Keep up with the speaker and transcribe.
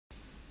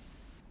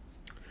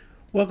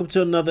Welcome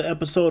to another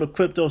episode of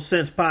Crypto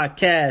Sense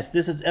Podcast.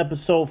 This is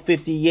episode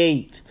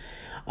 58.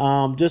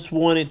 Just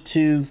wanted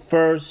to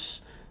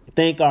first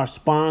thank our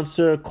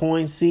sponsor,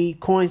 CoinSeed.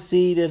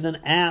 CoinSeed is an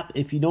app.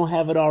 If you don't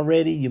have it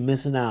already, you're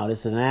missing out.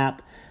 It's an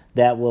app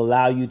that will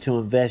allow you to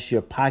invest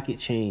your pocket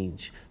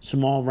change,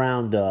 small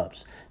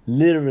roundups,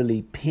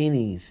 literally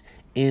pennies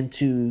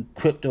into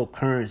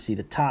cryptocurrency,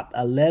 the top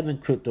 11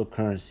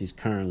 cryptocurrencies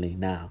currently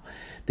now.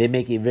 They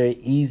make it very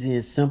easy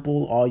and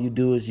simple. All you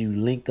do is you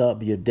link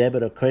up your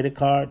debit or credit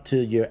card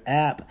to your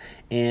app,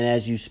 and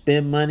as you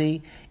spend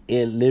money,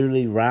 it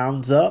literally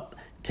rounds up,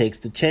 takes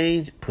the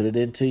change, put it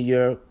into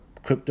your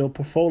crypto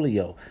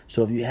portfolio.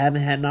 So if you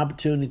haven't had an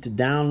opportunity to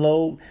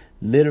download,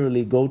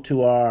 literally go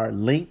to our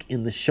link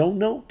in the show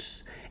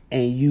notes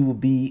and you will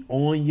be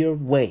on your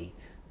way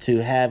to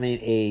having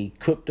a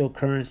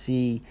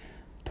cryptocurrency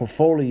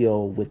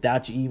portfolio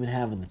without you even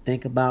having to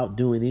think about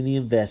doing any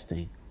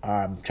investing.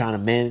 I'm trying to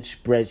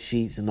manage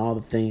spreadsheets and all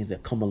the things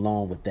that come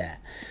along with that.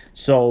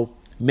 So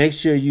make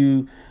sure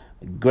you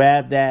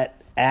grab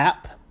that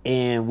app,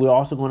 and we're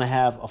also going to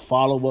have a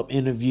follow-up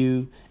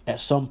interview at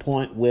some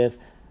point with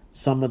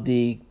some of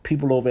the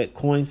people over at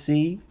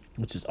CoinSeed,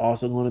 which is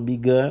also going to be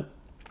good.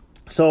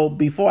 So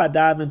before I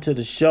dive into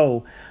the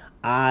show,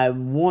 I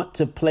want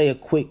to play a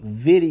quick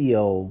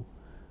video,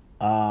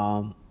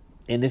 and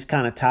this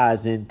kind of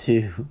ties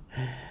into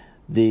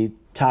the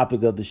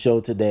topic of the show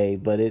today,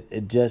 but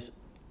it just,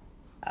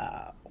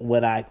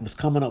 when I was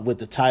coming up with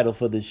the title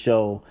for the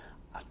show,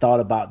 I thought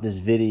about this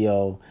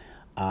video,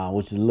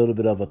 which is a little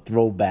bit of a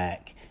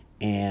throwback,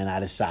 and I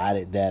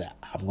decided that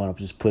I'm going to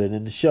just put it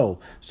in the show.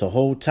 So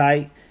hold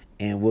tight,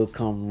 and we'll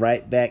come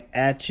right back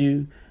at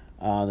you.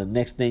 The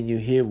next thing you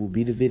hear will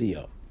be the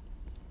video.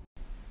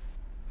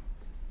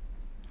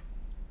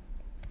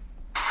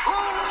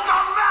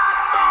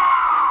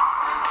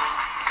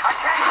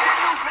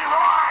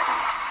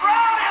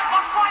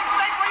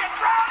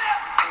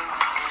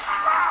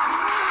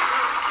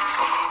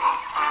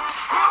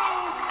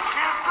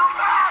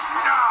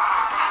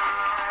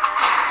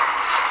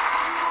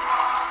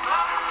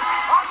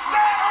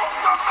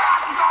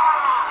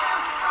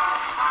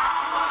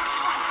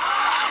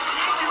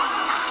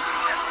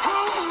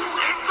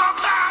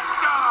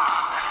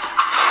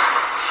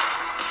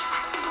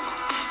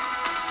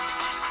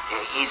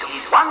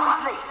 One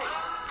place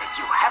that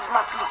you have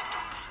not looked,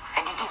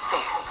 and it is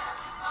there,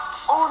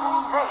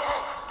 only there,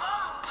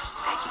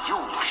 that you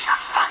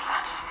shall find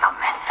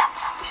Samantha.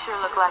 You sure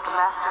look like a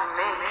master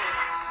to me.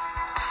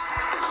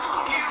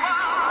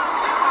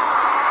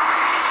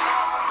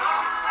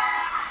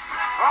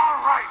 All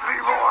right,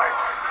 Leroy,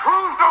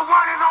 who's the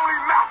one and only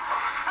master?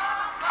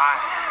 I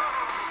am.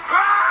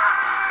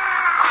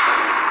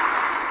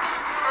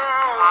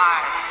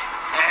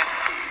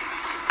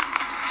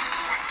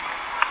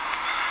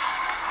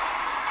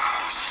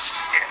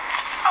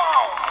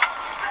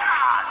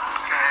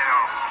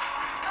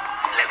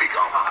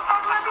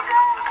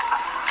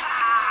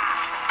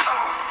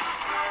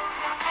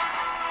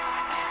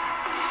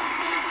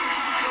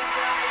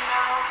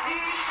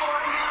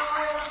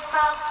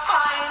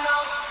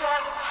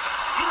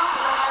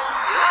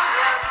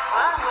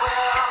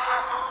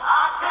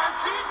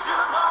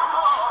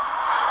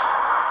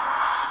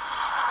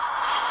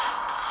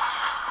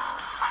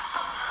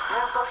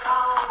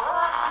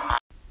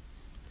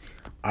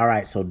 All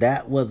right, so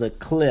that was a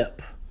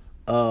clip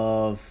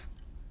of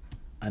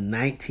a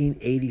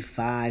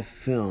 1985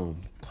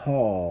 film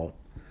called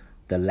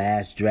The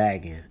Last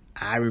Dragon.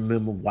 I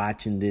remember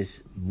watching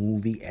this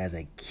movie as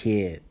a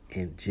kid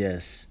and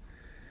just,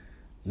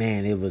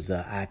 man, it was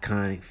an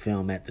iconic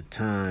film at the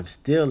time,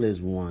 still is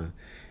one.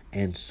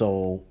 And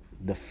so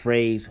the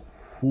phrase,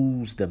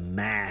 who's the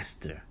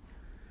master?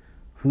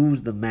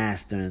 Who's the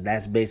master? And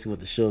that's basically what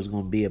the show is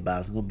going to be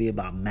about. It's going to be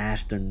about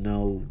master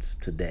nodes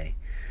today.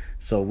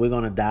 So we're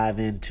going to dive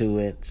into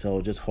it.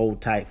 So just hold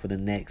tight for the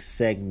next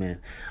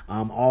segment.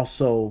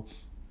 Also,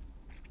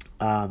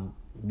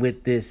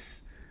 with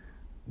this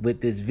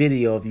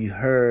video, if you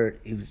heard,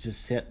 it was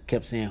just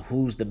kept saying,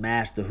 who's the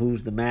master?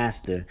 Who's the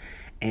master?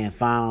 And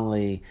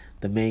finally,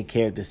 the main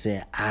character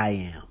said,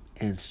 I am.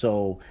 And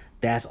so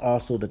that's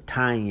also the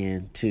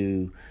tie-in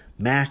to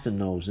master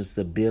nodes. It's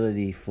the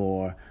ability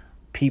for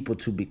people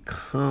to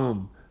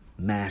become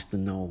master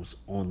nodes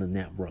on the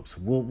networks.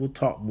 We'll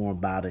talk more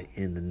about it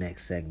in the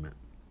next segment.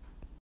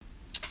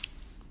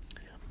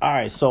 All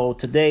right, so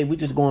today we're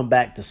just going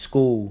back to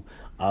school.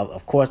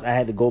 Of course, I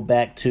had to go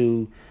back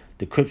to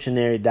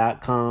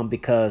Decryptionary.com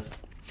because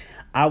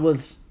I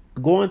was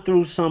going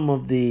through some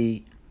of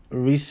the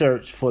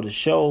research for the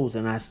shows,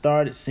 and I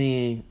started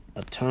seeing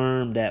a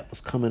term that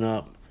was coming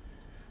up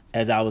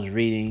as I was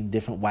reading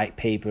different white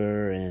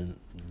paper and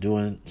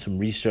doing some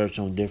research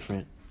on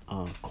different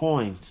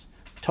coins,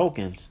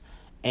 tokens,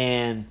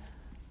 and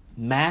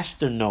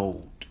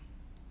masternode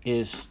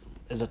is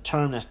a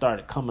term that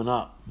started coming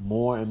up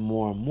more and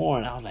more and more,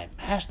 and I was like,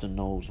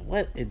 masternodes?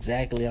 What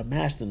exactly are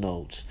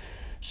masternodes?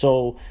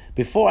 So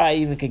before I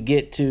even could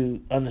get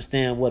to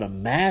understand what a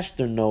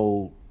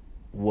masternode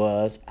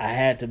was, I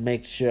had to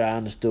make sure I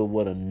understood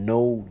what a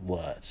node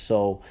was.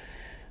 So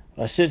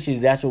essentially,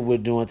 that's what we're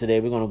doing today.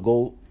 We're going to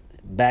go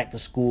back to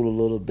school a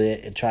little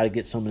bit and try to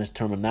get some of this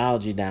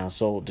terminology down.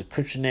 So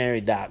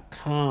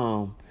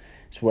Decryptionary.com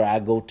is where I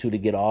go to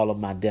get all of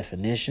my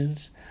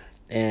definitions.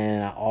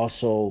 And I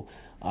also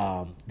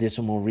did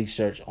some more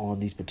research on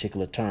these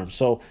particular terms.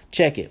 So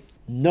check it.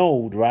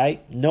 Node,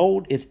 right?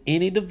 Node is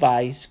any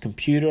device,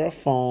 computer or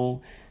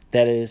phone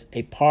that is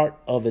a part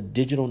of a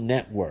digital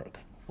network.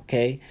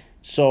 Okay?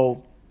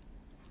 So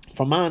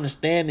from my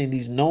understanding,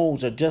 these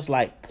nodes are just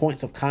like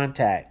points of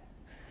contact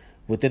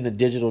within the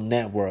digital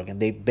network, and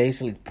they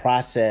basically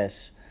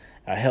process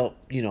or help,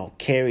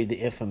 carry the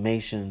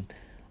information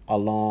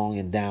along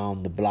and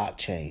down the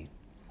blockchain.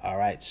 All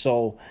right.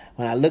 So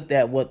when I looked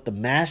at what the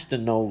master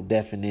node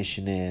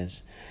definition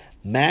is,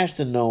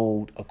 master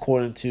node,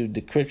 according to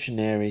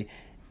Decryptionary,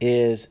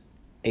 is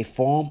a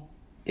form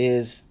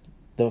is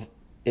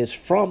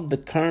from the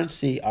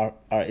currency or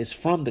is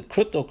from the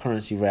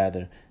cryptocurrency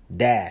rather,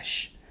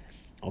 Dash.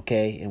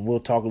 Okay, and we'll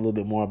talk a little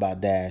bit more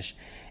about Dash.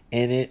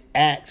 And it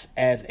acts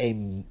as a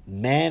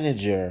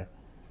manager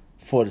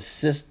for the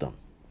system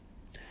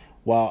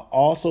while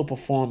also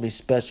performing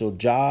special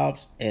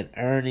jobs and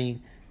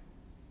earning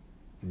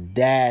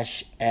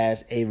Dash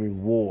as a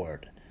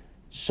reward.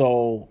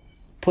 So,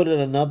 put it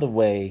another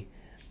way,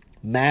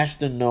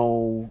 master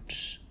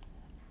nodes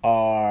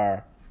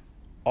are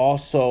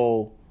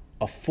also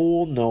a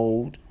full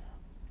node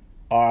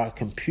or a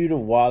computer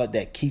wallet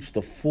that keeps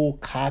the full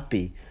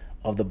copy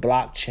of the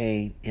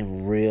blockchain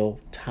in real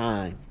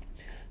time.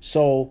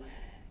 So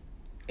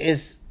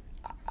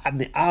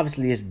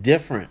obviously it's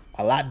different,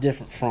 a lot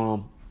different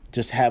from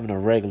just having a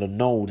regular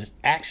node. It's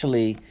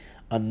actually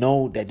a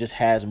node that just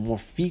has more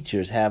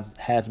features,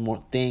 has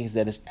more things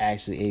that it's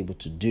actually able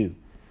to do.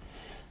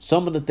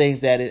 Some of the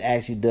things that it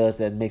actually does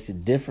that makes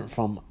it different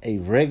from a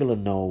regular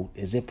node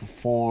is it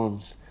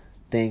performs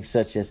things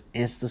such as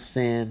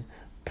InstaSend,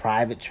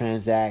 private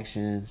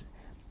transactions,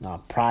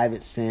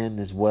 private send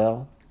as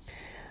well.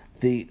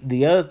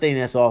 The other thing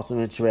that's also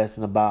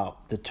interesting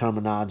about the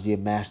terminology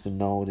of master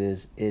node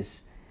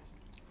is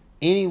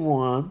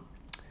anyone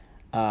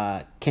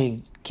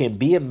can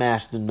be a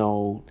master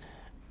node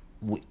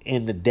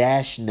in the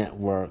Dash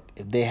network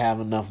if they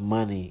have enough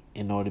money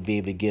in order to be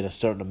able to get a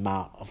certain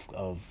amount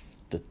of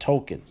the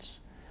tokens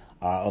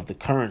of the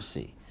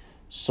currency.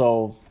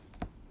 So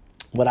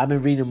what I've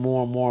been reading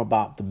more and more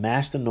about the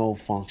master node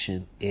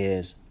function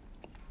is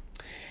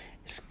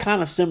it's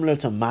kind of similar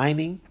to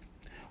mining,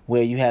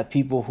 where you have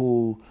people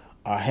who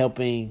are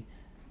helping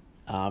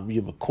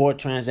you record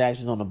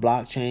transactions on the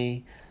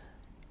blockchain.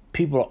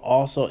 People are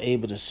also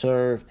able to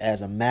serve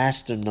as a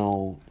master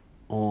node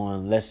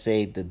on, let's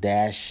say, the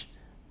Dash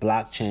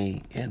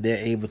blockchain, and they're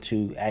able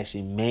to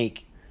actually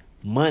make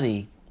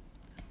money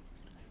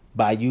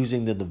by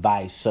using the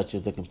device, such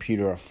as the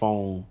computer or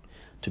phone,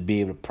 to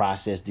be able to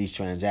process these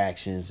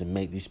transactions and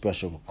make these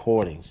special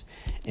recordings.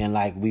 And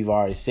like we've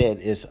already said,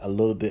 it's a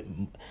little bit,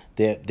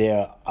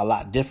 they're a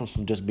lot different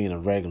from just being a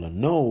regular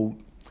node.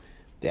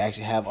 They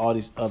actually have all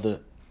these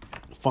other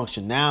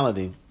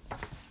functionality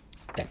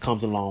that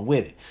comes along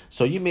with it.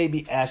 So you may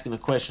be asking the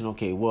question,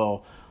 okay,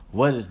 well,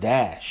 what is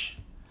Dash?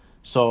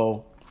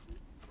 So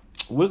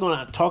we're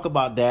going to talk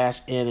about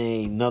Dash in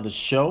another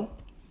show.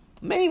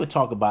 Maybe we'll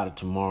talk about it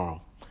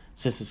tomorrow,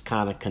 since it's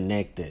kind of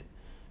connected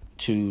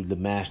to the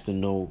master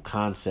node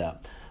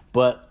concept.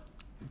 But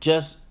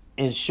just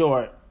in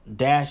short,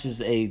 Dash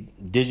is a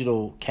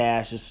digital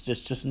cash. It's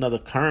just another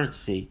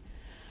currency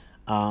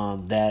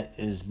that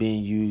is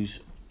being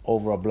used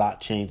over a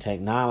blockchain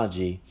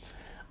technology.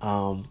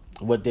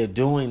 What they're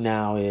doing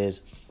now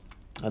is,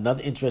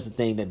 another interesting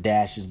thing that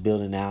Dash is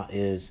building out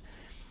is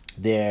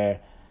they're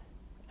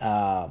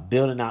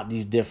building out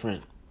these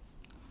different,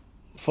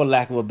 for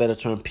lack of a better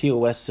term,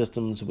 POS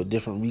systems with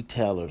different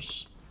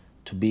retailers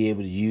to be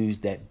able to use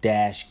that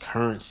Dash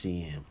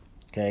currency in.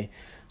 Okay,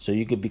 so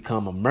you could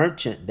become a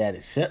merchant that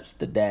accepts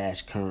the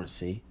Dash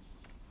currency,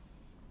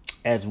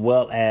 as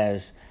well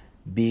as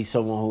be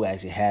someone who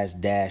actually has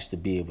Dash to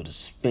be able to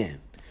spend.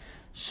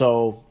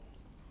 So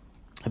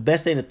the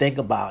best thing to think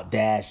about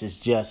Dash is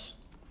just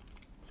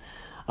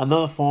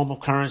another form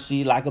of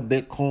currency, like a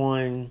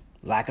Bitcoin,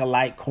 like a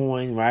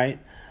Litecoin, right?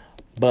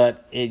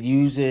 But it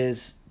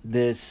uses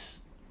this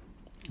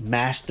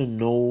master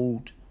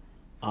node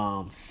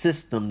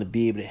system to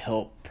be able to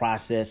help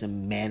process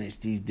and manage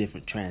these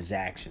different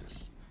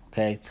transactions.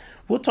 Okay,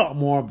 we'll talk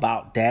more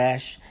about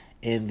Dash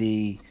in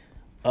the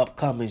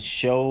upcoming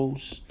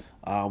shows.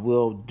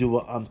 We'll do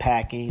an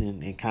unpacking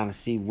and kind of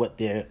see what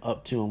they're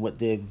up to and what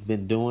they've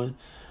been doing.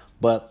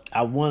 But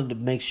I wanted to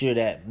make sure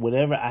that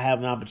whenever I have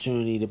an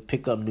opportunity to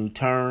pick up new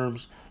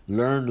terms,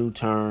 learn new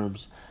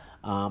terms,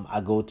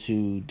 I go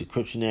to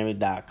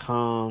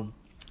Decryptionary.com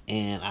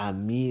and I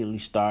immediately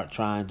start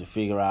trying to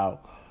figure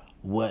out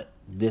what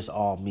this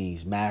all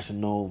means, master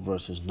node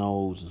versus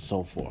nodes and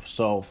so forth.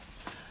 So,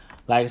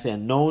 like I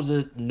said,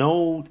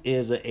 node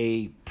is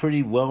a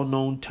pretty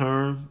well-known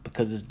term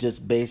because it's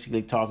just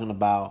basically talking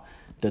about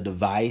the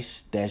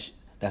device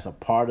that's a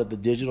part of the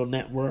digital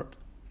network.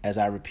 As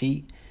I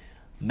repeat,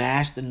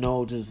 master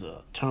nodes is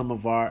a term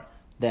of art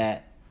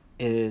that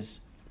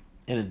is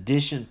in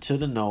addition to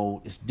the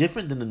node. It's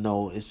different than the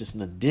node. It's just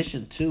an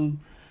addition to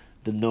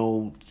the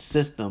node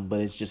system, but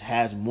it just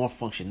has more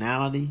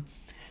functionality,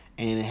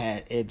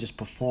 and it just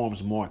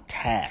performs more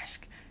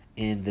tasks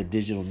in the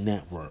digital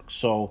network.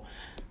 So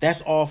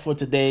that's all for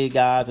today,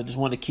 guys. I just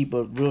want to keep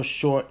a real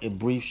short and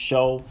brief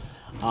show.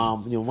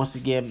 Once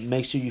again,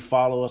 make sure you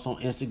follow us on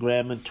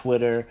Instagram and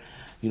Twitter.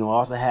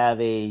 Also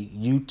have a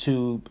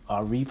YouTube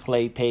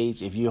replay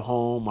page if you're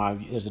home, or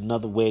there's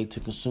another way to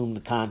consume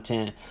the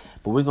content.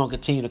 But we're going to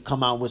continue to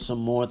come out with some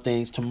more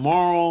things.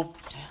 Tomorrow,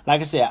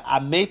 like I said, I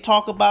may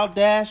talk about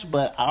Dash,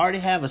 but I already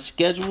have a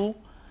schedule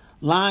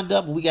lined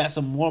up. We got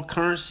some more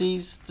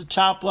currencies to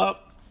chop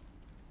up.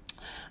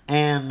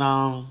 And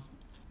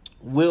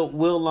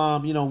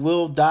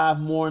we'll dive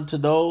more into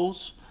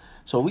those.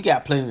 So we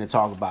got plenty to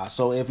talk about.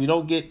 So if we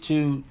don't get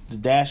to the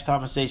Dash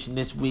conversation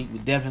this week,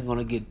 we're definitely going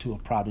to get to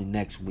it probably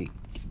next week.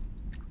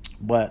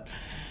 But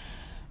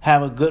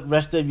have a good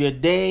rest of your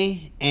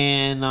day,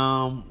 and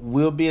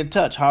we'll be in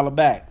touch. Holla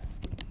back.